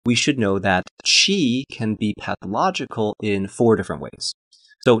we should know that qi can be pathological in 4 different ways.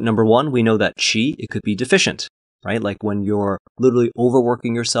 So number 1, we know that qi, it could be deficient, right? Like when you're literally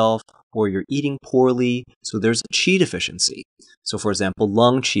overworking yourself or you're eating poorly, so there's qi deficiency. So for example,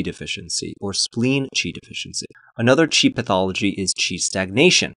 lung qi deficiency or spleen qi deficiency. Another qi pathology is qi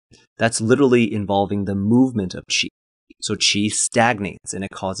stagnation. That's literally involving the movement of qi. So qi stagnates and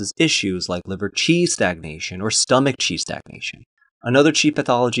it causes issues like liver qi stagnation or stomach qi stagnation. Another qi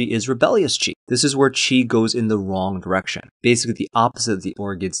pathology is rebellious qi. This is where qi goes in the wrong direction, basically the opposite of the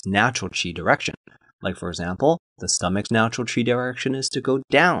organ's natural qi direction. Like for example, the stomach's natural qi direction is to go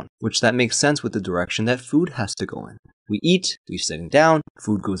down, which that makes sense with the direction that food has to go in. We eat, we're sitting down,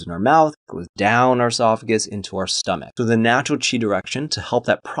 food goes in our mouth, goes down our esophagus into our stomach. So the natural qi direction to help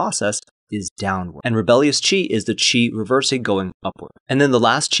that process is downward. And rebellious qi is the qi reversing going upward. And then the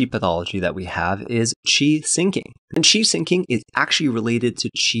last qi pathology that we have is qi sinking. And qi sinking is actually related to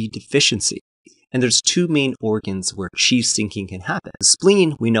qi deficiency. And there's 2 main organs where qi sinking can happen. The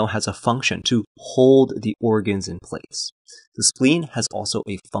spleen, we know, has a function to hold the organs in place. The spleen has also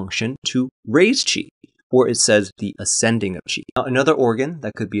a function to raise qi, or it says the ascending of qi. Now, another organ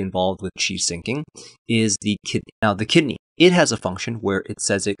that could be involved with qi sinking is the kidney. Now, the kidney, it has a function where it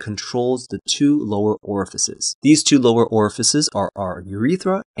says it controls the 2 lower orifices. These 2 lower orifices are our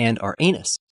urethra and our anus.